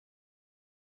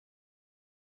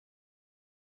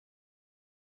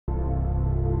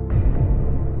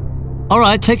All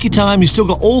right, take your time. You've still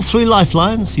got all three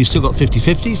lifelines. You've still got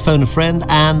 50-50, phone a friend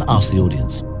and ask the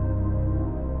audience.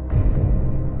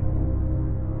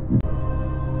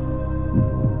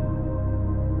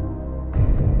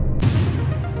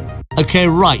 Okay,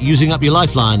 right, using up your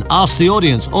lifeline. Ask the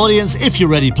audience. Audience, if you're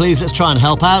ready, please, let's try and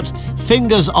help out.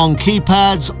 Fingers on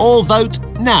keypads, all vote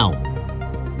now.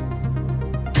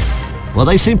 Well,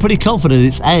 they seem pretty confident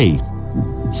it's A.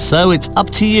 So it's up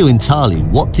to you entirely.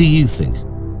 What do you think?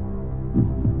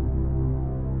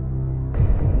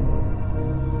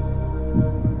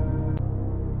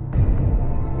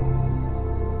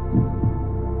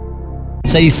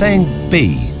 So you're saying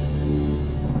B.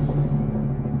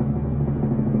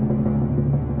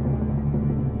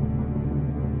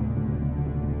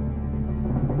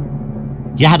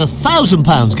 You had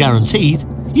 £1,000 guaranteed.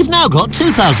 You've now got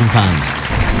 £2,000.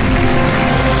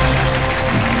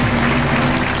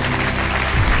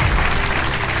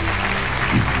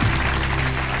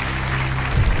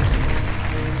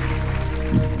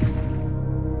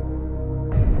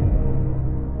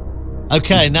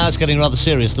 Okay, now it's getting rather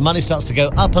serious. The money starts to go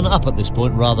up and up at this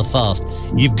point rather fast.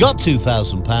 You've got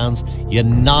 £2,000. You're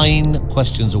 9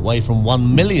 questions away from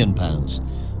 £1 million.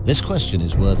 This question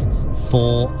is worth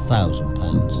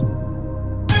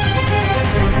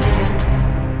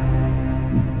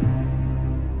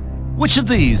 £4,000. Which of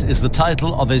these is the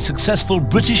title of a successful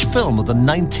British film of the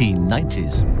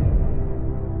 1990s?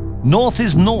 North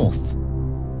is North.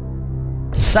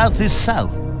 South is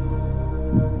South.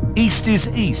 East is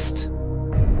East.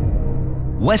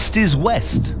 West is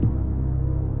West.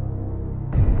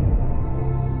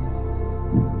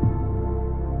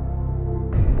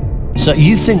 So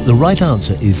you think the right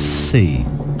answer is C.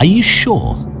 Are you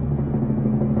sure?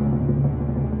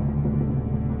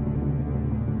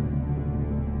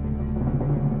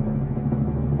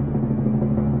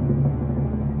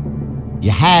 You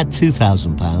had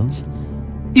 £2,000.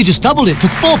 You just doubled it to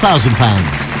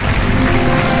 £4,000.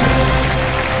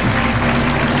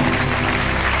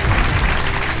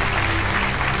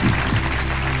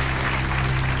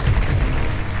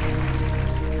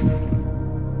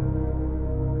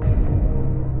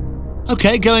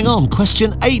 Okay, going on.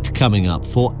 Question 8 coming up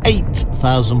for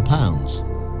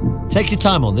 £8,000. Take your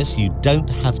time on this. You don't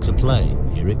have to play.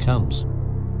 Here it comes.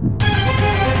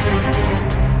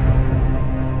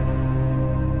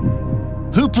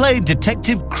 Who played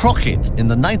Detective Crockett in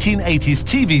the 1980s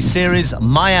TV series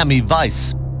Miami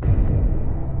Vice?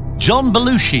 John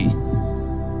Belushi,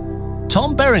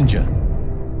 Tom Berenger,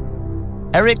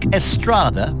 Eric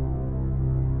Estrada,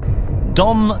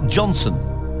 Don Johnson.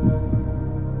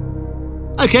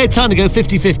 Okay, time to go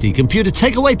 50-50. Computer,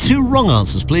 take away 2 wrong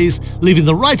answers, please, leaving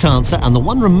the right answer and the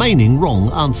one remaining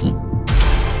wrong answer.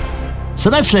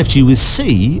 So that's left you with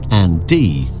C and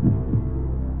D.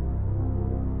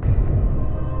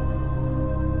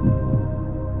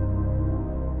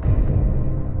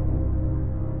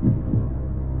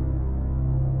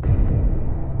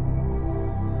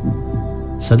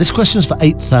 So this question's for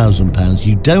 £8,000.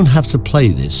 You don't have to play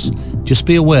this. Just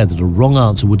be aware that a wrong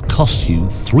answer would cost you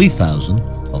 £3,000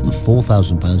 of the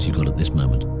 £4,000 you've got at this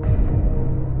moment.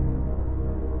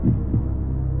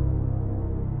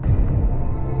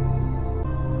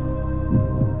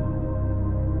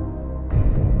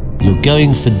 You're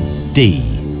going for D.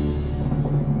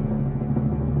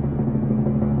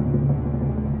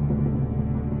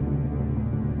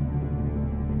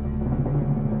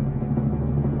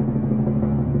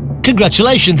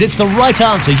 Congratulations, it's the right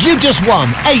answer. You've just won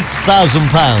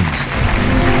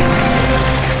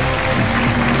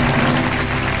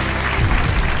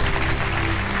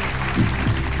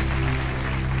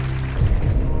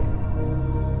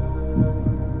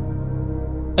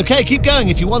Okay, keep going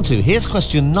if you want to. Here's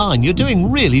question 9. You're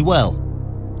doing really well.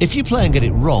 If you play and get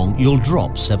it wrong, you'll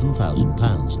drop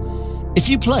 £7,000. If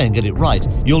you play and get it right,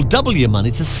 you'll double your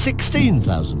money to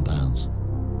 £16,000.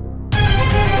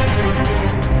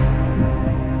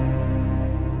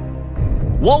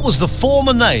 What was the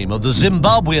former name of the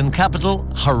Zimbabwean capital,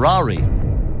 Harare?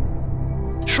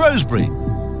 Shrewsbury,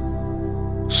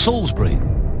 Salisbury,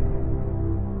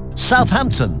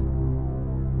 Southampton,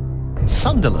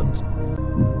 Sunderland.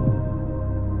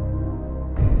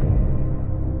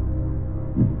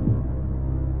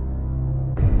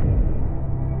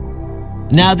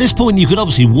 Now at this point you could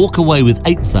obviously walk away with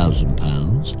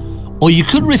 £8,000, or you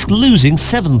could risk losing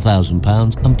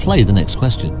 £7,000 and play the next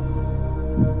question.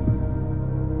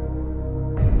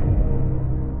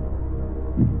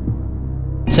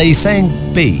 So you're saying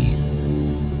B.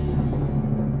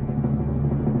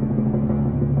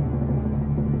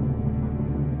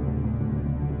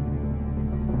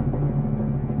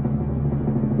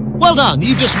 Well done,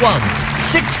 you just won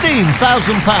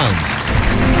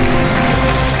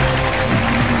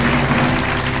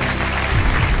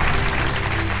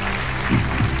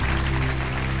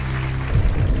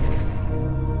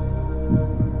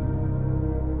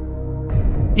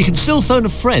You can still phone a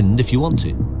friend if you want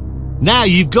to. Now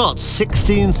you've got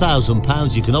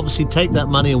 £16,000. You can obviously take that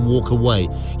money and walk away.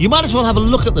 You might as well have a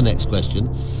look at the next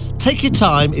question. Take your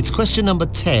time. It's question number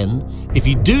 10. If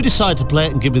you do decide to play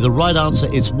it and give me the right answer,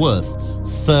 it's worth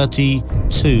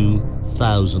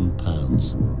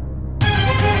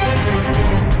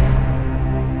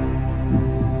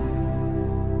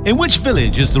 £32,000. In which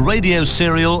village is the radio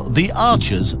serial The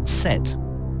Archers set?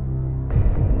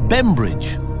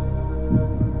 Bembridge,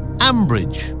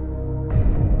 Ambridge,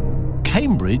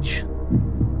 Cambridge,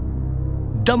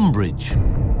 Dunbridge.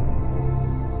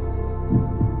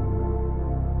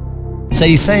 So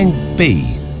you're saying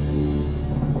B?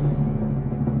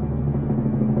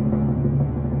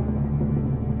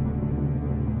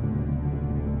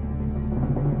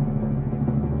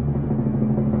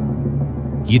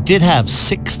 You did have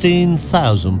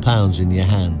 £16,000 in your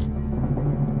hand.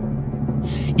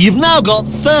 You've now got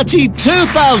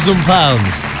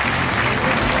 £32,000.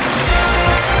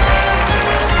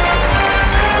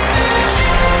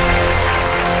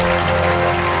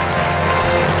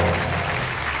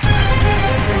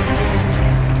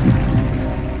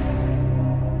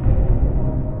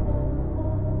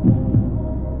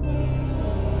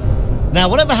 Now,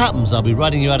 whatever happens, I'll be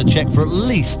writing you out a cheque for at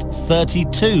least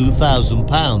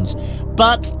 £32,000.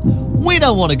 But we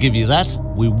don't want to give you that.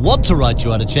 We want to write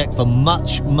you out a cheque for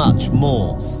much, much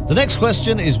more. The next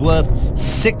question is worth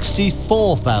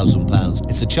 £64,000.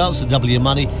 It's a chance to double your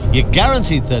money. You're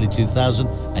guaranteed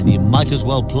 £32,000, and you might as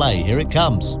well play. Here it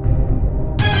comes.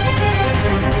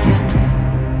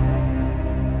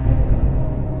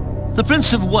 The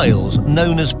Prince of Wales,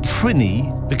 known as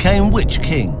Prinny, became which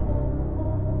king?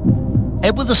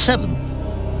 Edward VII,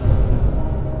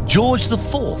 George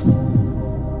IV,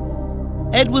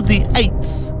 Edward VIII,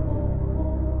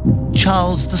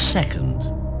 Charles II.